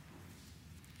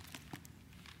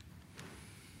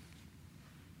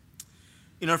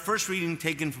In our first reading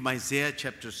taken from Isaiah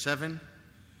chapter 7,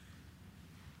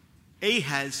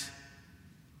 Ahaz,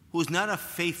 who is not a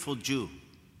faithful Jew,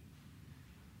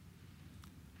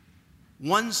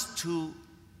 wants to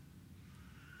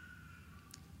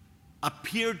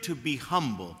appear to be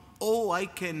humble. Oh, I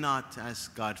cannot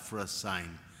ask God for a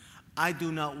sign. I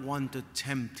do not want to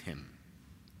tempt him.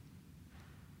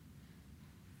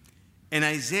 And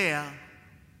Isaiah,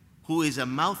 who is a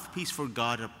mouthpiece for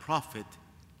God, a prophet,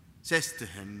 says to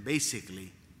him,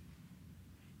 basically,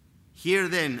 "Hear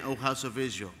then, O house of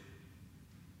Israel,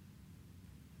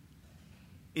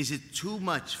 is it too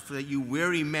much for that you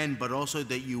weary men, but also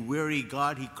that you weary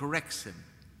God?" He corrects him.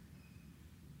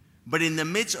 But in the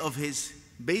midst of his,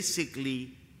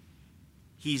 basically,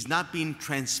 he's not being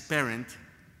transparent.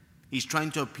 He's trying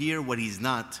to appear what he's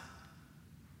not,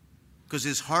 because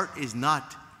his heart is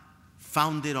not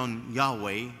founded on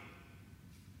Yahweh.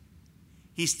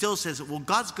 He still says, well,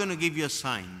 God's going to give you a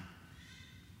sign.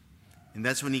 And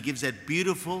that's when he gives that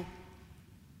beautiful,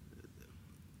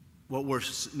 what we're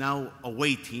now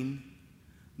awaiting,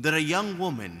 that a young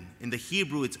woman, in the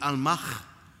Hebrew it's almach,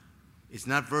 it's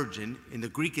not virgin, in the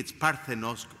Greek it's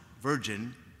parthenos,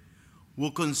 virgin,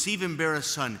 will conceive and bear a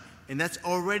son. And that's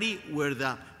already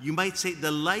where you might say,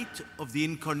 the light of the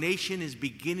incarnation is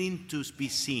beginning to be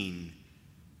seen.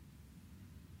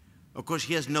 Of course,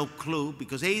 he has no clue,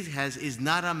 because Ahaz is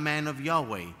not a man of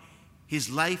Yahweh. His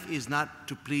life is not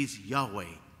to please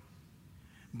Yahweh.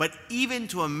 But even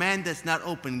to a man that's not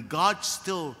open, God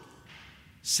still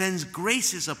sends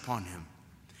graces upon him.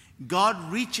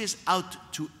 God reaches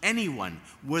out to anyone,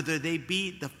 whether they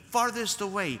be the farthest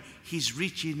away, he's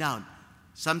reaching out.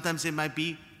 Sometimes it might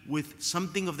be with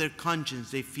something of their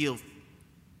conscience they feel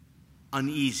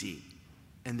uneasy,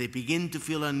 and they begin to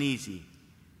feel uneasy.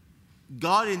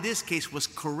 God in this case was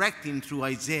correcting through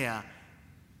Isaiah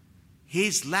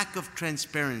his lack of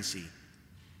transparency.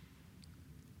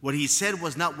 What he said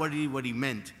was not what he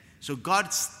meant. So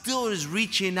God still is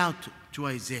reaching out to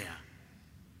Isaiah.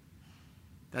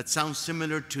 That sounds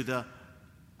similar to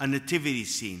a nativity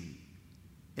scene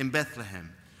in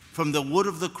Bethlehem. From the wood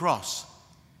of the cross,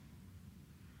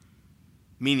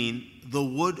 meaning the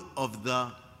wood of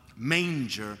the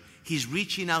manger, he's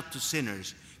reaching out to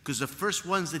sinners. Because the first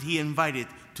ones that he invited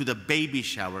to the baby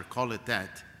shower, call it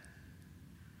that,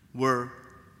 were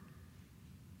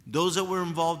those that were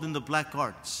involved in the black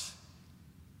arts,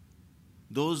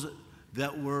 those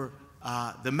that were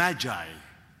the Magi.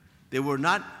 They were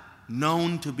not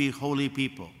known to be holy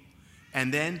people.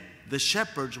 And then the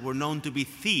shepherds were known to be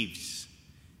thieves.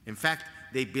 In fact,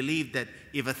 they believed that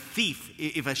if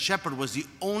a shepherd was the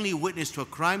only witness to a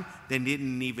crime, they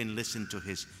didn't even listen to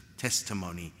his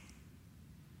testimony.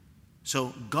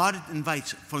 So God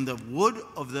invites from the wood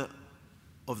of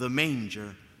the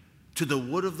manger to the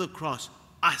wood of the cross,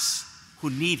 us who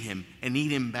need him and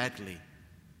need him badly.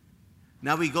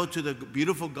 Now we go to the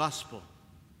beautiful gospel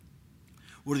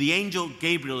where the angel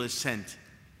Gabriel is sent,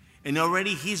 and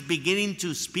already he's beginning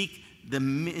to speak the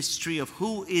mystery of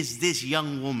who is this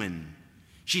young woman.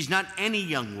 She's not any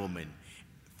young woman.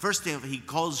 First thing, he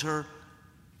calls her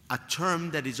a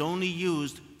term that is only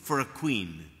used for a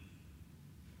queen.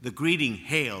 The greeting,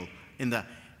 hail, in the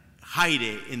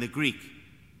haide in the Greek.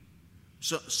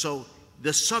 So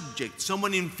the subject,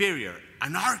 someone inferior,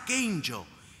 an archangel,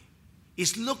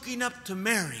 is looking up to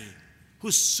Mary,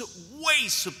 who's way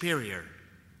superior.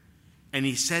 And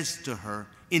he says to her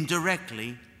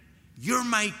indirectly, "You're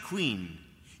my queen.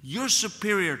 You're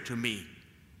superior to me."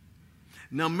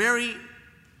 Now Mary,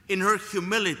 in her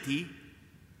humility,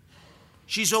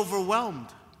 she's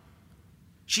overwhelmed.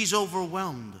 She's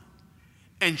overwhelmed.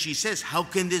 And she says, how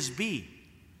can this be?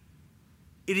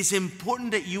 It is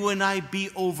important that you and I be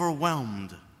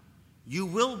overwhelmed. You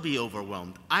will be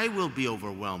overwhelmed. I will be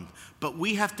overwhelmed. But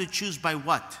we have to choose by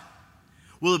what?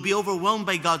 Will it be overwhelmed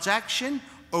by God's action,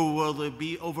 or will it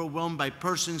be overwhelmed by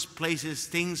persons, places,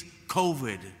 things,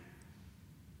 COVID?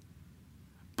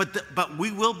 But we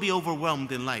will be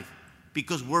overwhelmed in life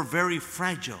because we're very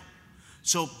fragile.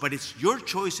 But it's your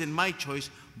choice and my choice.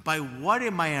 By what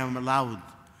am I allowed?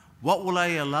 What will I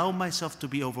allow myself to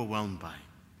be overwhelmed by?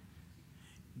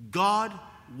 God,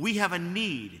 we have a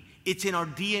need. It's in our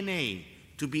DNA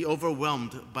to be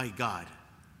overwhelmed by God.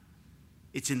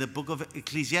 It's in the book of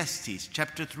Ecclesiastes,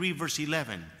 chapter 3, verse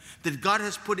 11, that God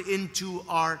has put into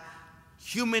our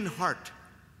human heart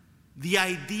the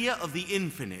idea of the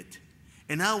infinite.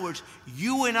 In other words,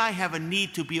 you and I have a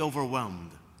need to be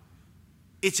overwhelmed.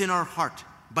 It's in our heart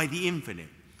by the infinite.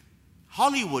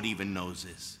 Hollywood even knows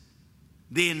this.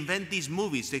 They invent these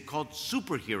movies they call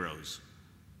superheroes.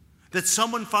 That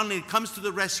someone finally comes to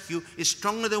the rescue, is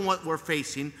stronger than what we're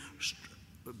facing,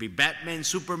 be Batman,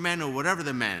 Superman, or whatever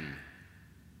the man.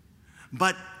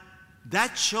 But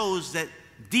that shows that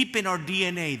deep in our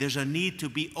DNA, there's a need to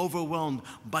be overwhelmed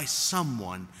by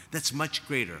someone that's much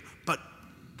greater. But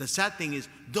the sad thing is,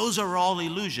 those are all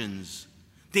illusions.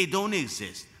 They don't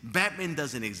exist. Batman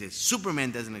doesn't exist.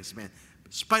 Superman doesn't exist.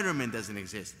 Spider-Man doesn't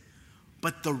exist.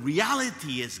 But the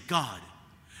reality is God.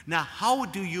 Now, how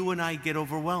do you and I get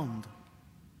overwhelmed?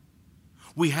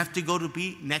 We have to go to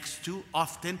be next to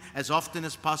often as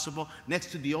possible,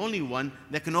 next to the only one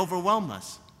that can overwhelm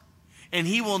us. And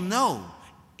He will know.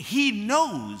 He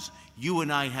knows you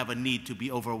and I have a need to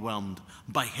be overwhelmed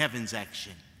by heaven's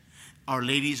action. Our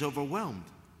Lady is overwhelmed.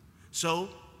 So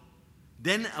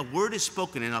then a word is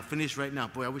spoken, and I'll finish right now.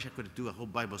 Boy, I wish I could do a whole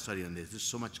Bible study on this. There's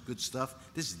so much good stuff.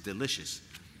 This is delicious.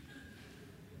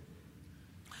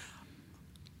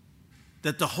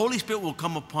 That the Holy Spirit will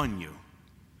come upon you,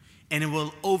 and it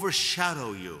will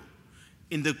overshadow you.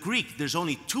 In the Greek, there's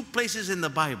only 2 places in the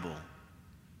Bible.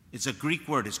 It's a Greek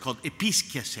word. It's called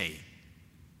episkese.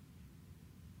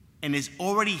 And is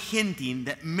already hinting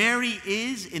that Mary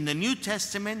is, in the New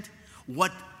Testament,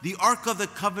 what the Ark of the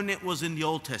Covenant was in the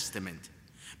Old Testament.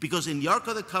 Because in the Ark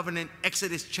of the Covenant,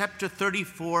 Exodus chapter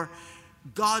 34,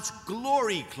 God's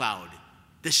glory cloud,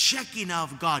 the Shekinah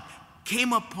of God,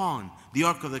 came upon the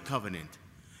Ark of the Covenant.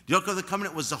 The Ark of the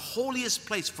Covenant was the holiest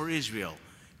place for Israel.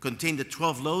 It contained the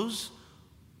 12 loaves,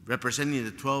 representing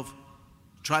the 12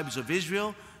 tribes of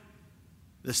Israel,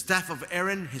 the staff of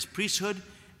Aaron, his priesthood,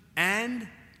 and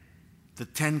the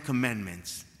 10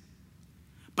 commandments.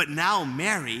 But now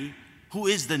Mary, who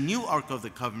is the new Ark of the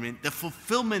Covenant, the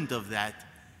fulfillment of that,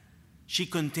 she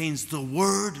contains the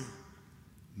Word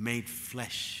made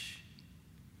flesh.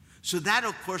 So that,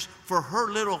 of course, for her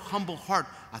little humble heart,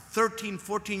 a 13,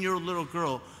 14-year-old little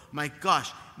girl, my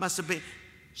gosh, must have been,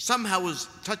 somehow was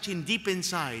touching deep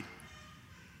inside.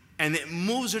 And it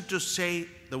moves her to say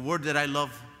the word that I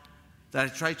love, that I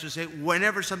try to say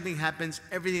whenever something happens,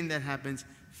 everything that happens,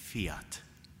 fiat.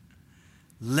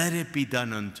 Let it be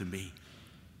done unto me.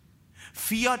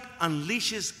 Fiat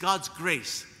unleashes God's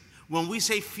grace. When we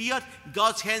say fiat,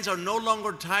 God's hands are no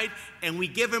longer tied, and we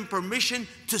give Him permission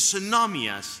to tsunami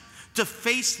us, to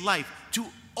face life, to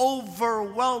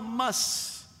overwhelm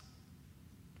us.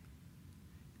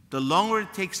 The longer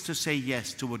it takes to say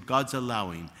yes to what God's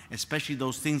allowing, especially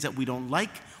those things that we don't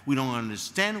like, we don't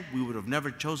understand, we would have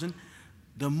never chosen,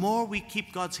 the more we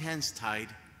keep God's hands tied,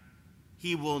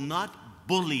 He will not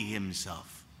bully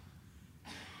Himself.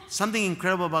 Something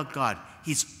incredible about God.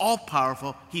 He's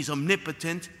all-powerful. He's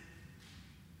omnipotent.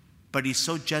 But He's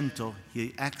so gentle,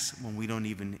 He acts when we don't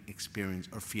even experience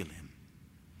or feel Him.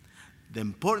 The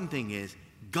important thing is,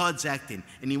 God's acting,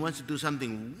 and He wants to do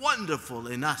something wonderful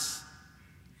in us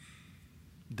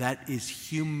that is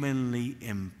humanly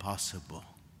impossible.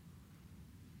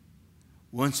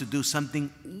 Wants to do something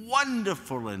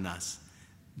wonderful in us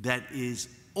that is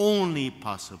only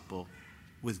possible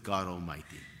with God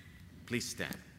Almighty. Please stand.